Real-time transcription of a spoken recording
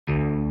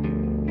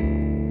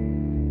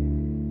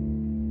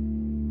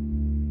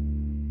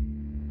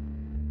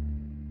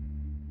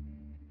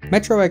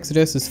Metro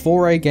Exodus is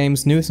 4A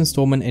Games' newest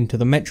installment into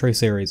the Metro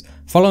series.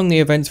 Following the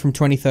events from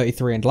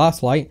 2033 and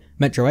Last Light,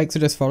 Metro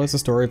Exodus follows the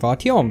story of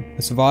Artyom,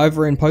 a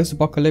survivor in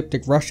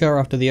post-apocalyptic Russia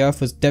after the Earth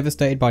was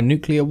devastated by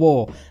nuclear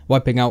war,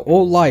 wiping out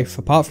all life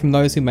apart from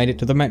those who made it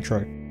to the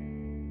Metro.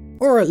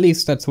 Or at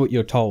least that's what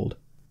you're told.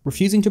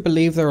 Refusing to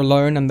believe they're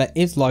alone and there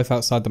is life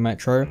outside the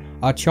Metro,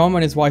 Artyom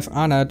and his wife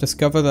Anna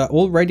discover that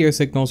all radio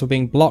signals were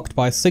being blocked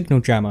by a signal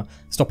jammer,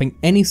 stopping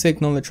any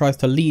signal that tries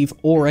to leave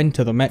or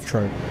enter the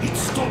Metro. It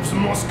stops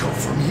Moscow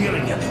from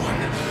hearing anyone,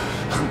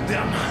 and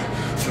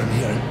them from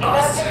hearing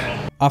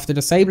us. After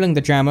disabling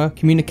the jammer,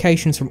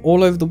 communications from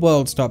all over the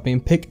world start being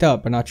picked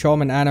up and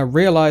Artyom and Anna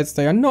realize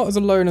they are not as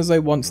alone as they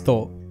once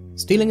thought.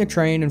 Stealing a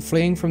train and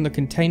fleeing from the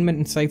containment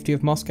and safety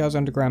of Moscow's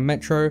underground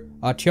metro,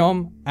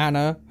 Artyom,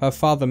 Anna, her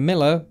father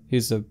Miller,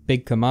 who's a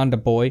big commander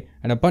boy,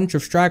 and a bunch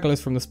of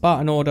stragglers from the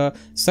Spartan Order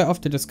set off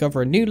to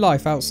discover a new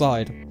life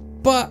outside.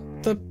 But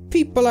the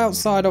people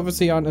outside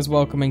obviously aren't as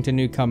welcoming to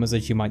newcomers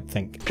as you might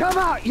think. Come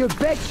out, you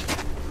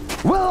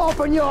bitch! We'll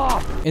open you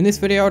up! In this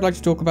video I'd like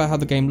to talk about how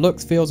the game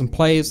looks, feels and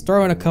plays,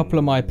 throw in a couple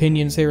of my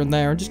opinions here and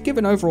there, and just give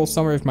an overall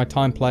summary of my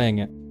time playing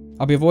it.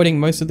 I'll be avoiding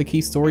most of the key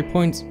story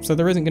points, so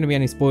there isn't going to be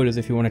any spoilers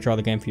if you want to try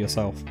the game for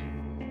yourself.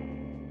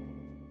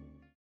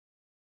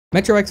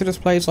 Metro Exodus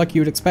plays like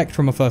you would expect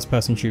from a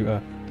first-person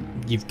shooter.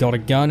 You've got a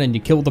gun and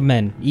you kill the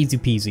men, easy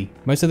peasy.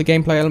 Most of the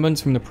gameplay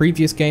elements from the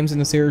previous games in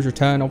the series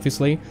return,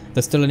 obviously.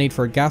 There's still a need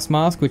for a gas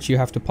mask, which you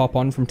have to pop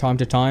on from time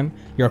to time.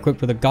 You're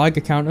equipped with a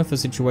Geiger counter for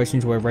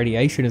situations where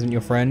radiation isn't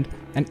your friend.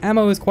 And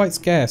ammo is quite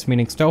scarce,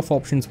 meaning stealth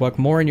options work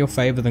more in your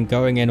favour than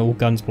going in all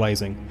guns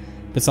blazing.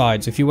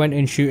 Besides, if you went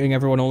in shooting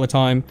everyone all the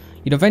time,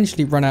 you'd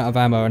eventually run out of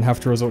ammo and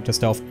have to resort to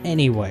stealth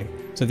anyway.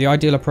 So the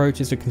ideal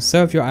approach is to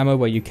conserve your ammo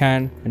where you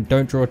can, and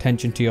don't draw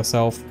attention to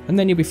yourself, and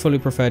then you'll be fully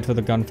prepared for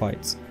the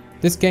gunfights.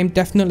 This game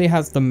definitely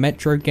has the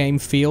Metro game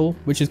feel,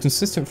 which is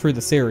consistent through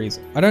the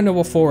series. I don't know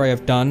what 4A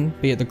have done,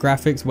 be it the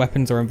graphics,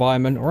 weapons or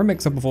environment, or a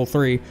mix up of all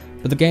three,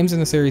 but the games in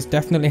the series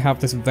definitely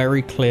have this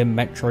very clear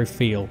Metro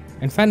feel,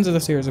 and fans of the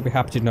series will be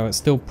happy to know it's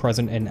still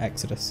present in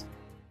Exodus.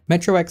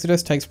 Metro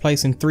Exodus takes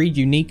place in 3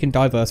 unique and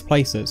diverse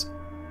places.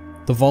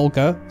 The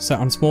Volga, set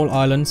on small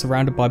islands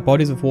surrounded by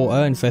bodies of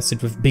water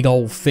infested with big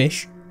old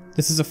fish.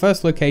 This is the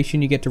first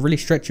location you get to really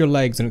stretch your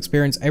legs and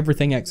experience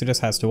everything Exodus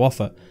has to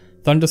offer.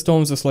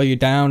 Thunderstorms will slow you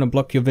down and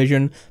block your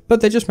vision,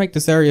 but they just make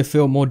this area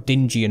feel more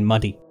dingy and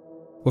muddy.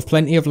 With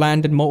plenty of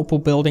land and multiple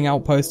building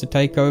outposts to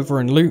take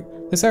over and loot,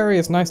 this area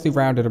is nicely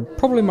rounded and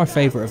probably my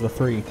favourite of the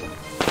 3.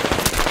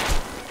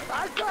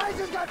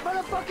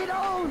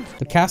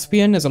 The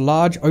Caspian is a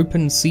large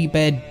open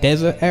seabed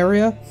desert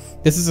area.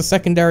 This is a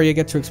second area you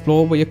get to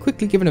explore where you're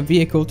quickly given a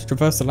vehicle to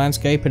traverse the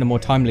landscape in a more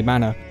timely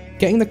manner.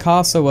 Getting the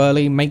car so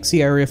early makes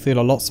the area feel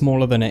a lot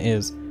smaller than it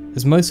is,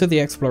 as most of the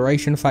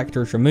exploration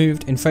factor is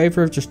removed in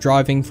favour of just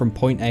driving from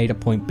point A to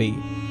point B.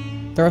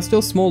 There are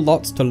still small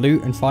lots to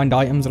loot and find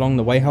items along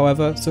the way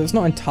however, so it's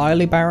not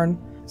entirely barren.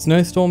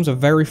 Snowstorms are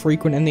very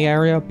frequent in the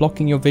area,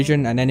 blocking your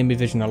vision and enemy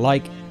vision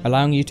alike,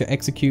 allowing you to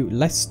execute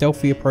less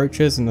stealthy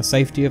approaches in the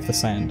safety of the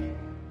sand.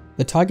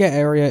 The Taiga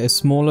area is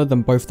smaller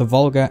than both the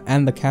Volga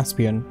and the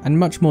Caspian, and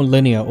much more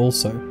linear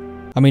also.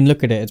 I mean,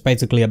 look at it, it's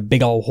basically a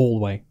big old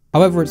hallway.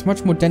 However, it's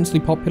much more densely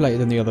populated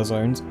than the other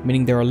zones,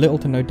 meaning there are little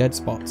to no dead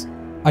spots.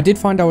 I did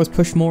find I was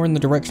pushed more in the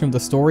direction of the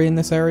story in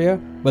this area.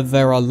 Whether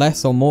there are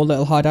less or more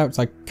little hideouts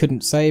I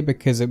couldn't say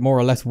because it more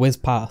or less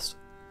whizzed past.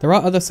 There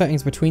are other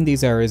settings between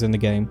these areas in the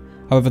game,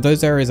 however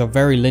those areas are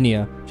very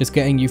linear, just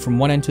getting you from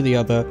one end to the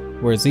other,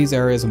 whereas these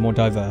areas are more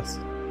diverse.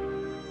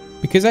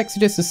 Because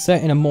Exodus is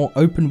set in a more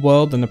open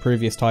world than the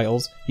previous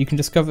titles, you can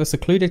discover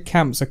secluded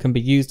camps that can be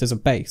used as a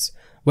base,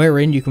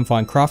 wherein you can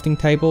find crafting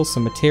tables,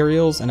 some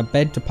materials, and a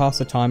bed to pass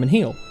the time and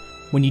heal.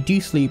 When you do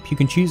sleep, you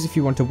can choose if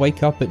you want to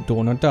wake up at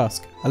dawn or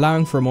dusk,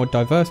 allowing for a more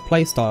diverse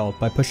playstyle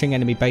by pushing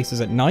enemy bases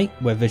at night,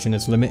 where vision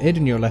is limited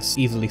and you're less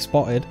easily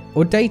spotted,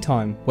 or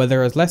daytime, where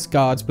there is less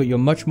guards but you're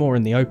much more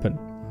in the open.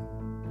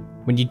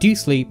 When you do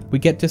sleep, we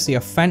get to see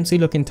a fancy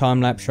looking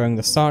time-lapse showing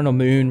the sun or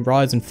moon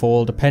rise and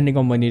fall depending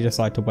on when you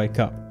decide to wake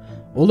up.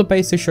 All the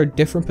bases show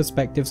different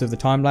perspectives of the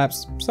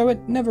time-lapse, so it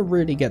never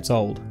really gets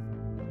old.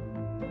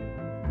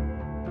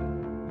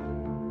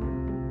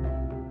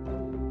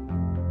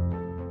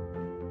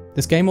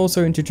 This game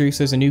also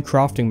introduces a new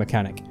crafting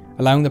mechanic,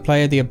 allowing the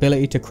player the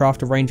ability to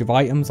craft a range of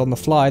items on the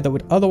fly that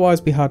would otherwise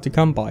be hard to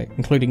come by,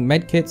 including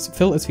medkits,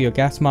 filters for your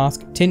gas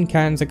mask, tin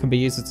cans that can be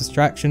used as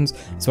distractions,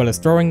 as well as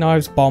throwing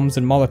knives, bombs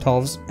and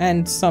molotovs,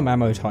 and some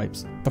ammo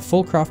types. The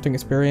full crafting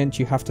experience,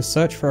 you have to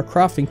search for a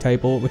crafting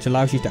table which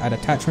allows you to add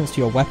attachments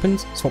to your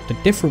weapons, swap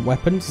to different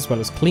weapons as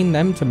well as clean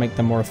them to make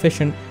them more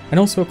efficient, and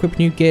also equip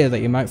new gear that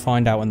you might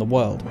find out in the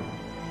world.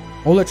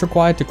 All that's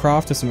required to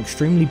craft are some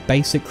extremely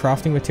basic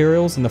crafting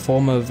materials in the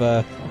form of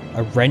a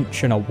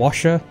wrench and a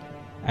washer,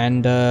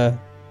 and a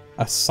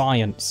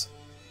science.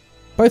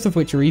 Both of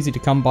which are easy to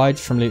come by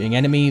just from looting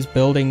enemies,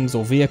 buildings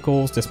or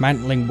vehicles,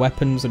 dismantling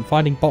weapons and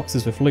finding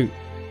boxes with loot.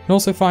 And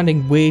also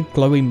finding weird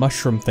glowy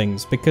mushroom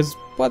things, because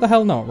why the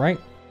hell not, right?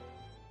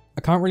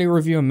 I can't really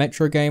review a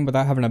Metro game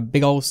without having a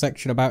big old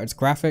section about its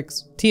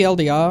graphics.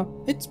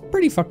 TLDR, it's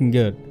pretty fucking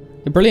good.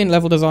 The brilliant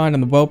level design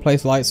and the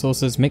well-placed light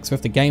sources mixed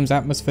with the game's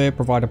atmosphere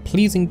provide a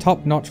pleasing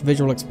top-notch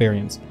visual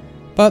experience.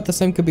 But the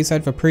same could be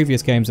said for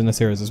previous games in the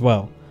series as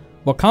well.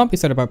 What can't be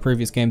said about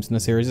previous games in the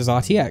series is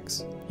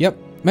RTX. Yep,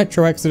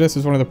 Metro Exodus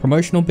is one of the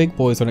promotional big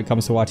boys when it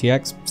comes to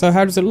RTX, so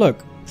how does it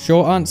look?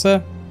 Short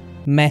answer,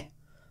 meh.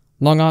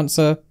 Long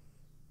answer,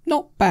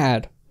 not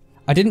bad.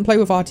 I didn't play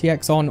with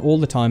RTX on all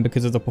the time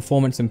because of the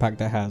performance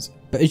impact it has,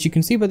 but as you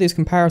can see by these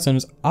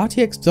comparisons,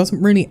 RTX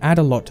doesn't really add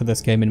a lot to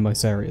this game in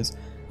most areas.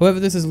 However,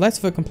 this is less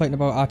of a complaint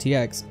about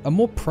RTX and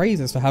more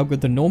praise as to how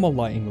good the normal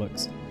lighting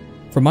looks.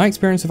 From my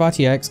experience of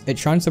RTX, it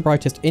shines the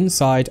brightest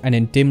inside and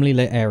in dimly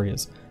lit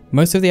areas.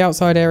 Most of the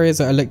outside areas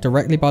that are lit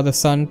directly by the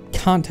sun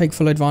can't take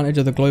full advantage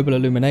of the global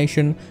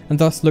illumination and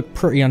thus look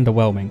pretty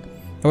underwhelming.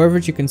 However,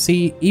 as you can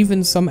see,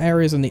 even some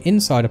areas on the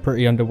inside are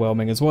pretty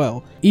underwhelming as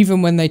well,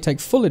 even when they take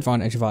full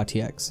advantage of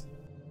RTX.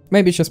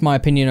 Maybe it's just my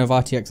opinion of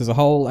RTX as a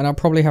whole, and I'll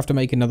probably have to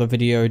make another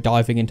video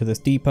diving into this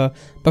deeper,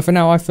 but for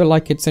now I feel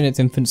like it's in its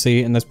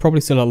infancy and there's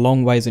probably still a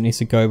long ways it needs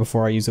to go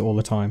before I use it all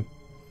the time.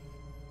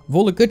 With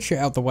all the good shit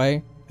out the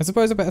way, I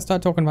suppose I better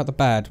start talking about the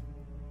bad.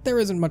 There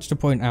isn't much to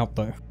point out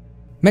though.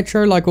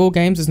 Metro, like all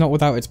games, is not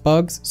without its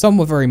bugs. Some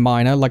were very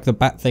minor, like the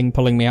bat thing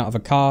pulling me out of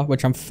a car,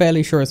 which I'm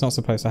fairly sure is not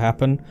supposed to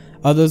happen.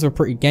 Others were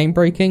pretty game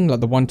breaking,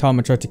 like the one time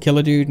I tried to kill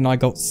a dude and I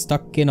got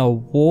stuck in a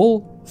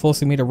wall,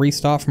 forcing me to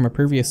restart from a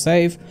previous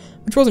save,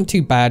 which wasn't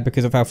too bad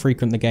because of how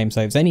frequent the game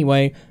saves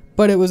anyway,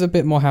 but it was a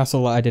bit more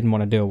hassle that I didn't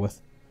want to deal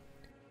with.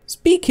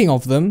 Speaking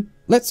of them,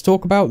 let's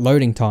talk about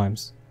loading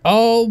times.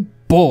 Oh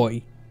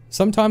boy!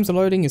 Sometimes the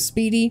loading is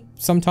speedy,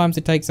 sometimes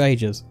it takes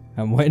ages.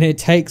 And when it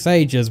takes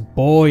ages,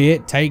 boy,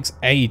 it takes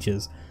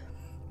ages.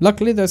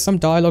 Luckily, there's some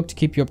dialogue to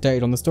keep you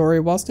updated on the story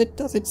whilst it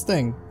does its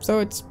thing, so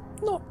it's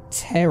not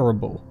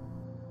terrible.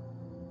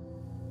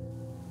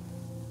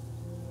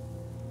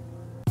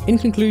 In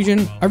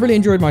conclusion, I really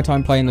enjoyed my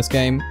time playing this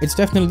game. It's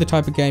definitely the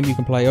type of game you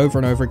can play over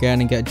and over again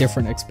and get a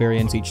different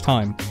experience each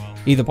time,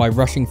 either by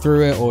rushing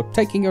through it or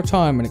taking your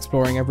time and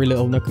exploring every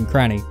little nook and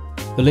cranny.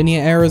 The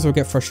linear errors will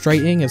get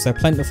frustrating as they're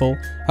plentiful,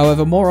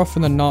 however more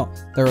often than not,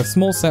 they're a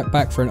small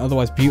setback for an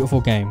otherwise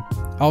beautiful game.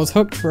 I was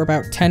hooked for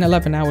about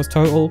 10-11 hours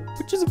total,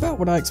 which is about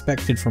what I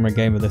expected from a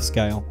game of this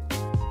scale.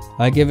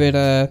 I give it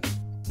a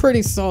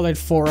pretty solid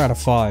 4 out of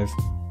 5.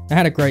 I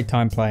had a great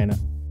time playing it.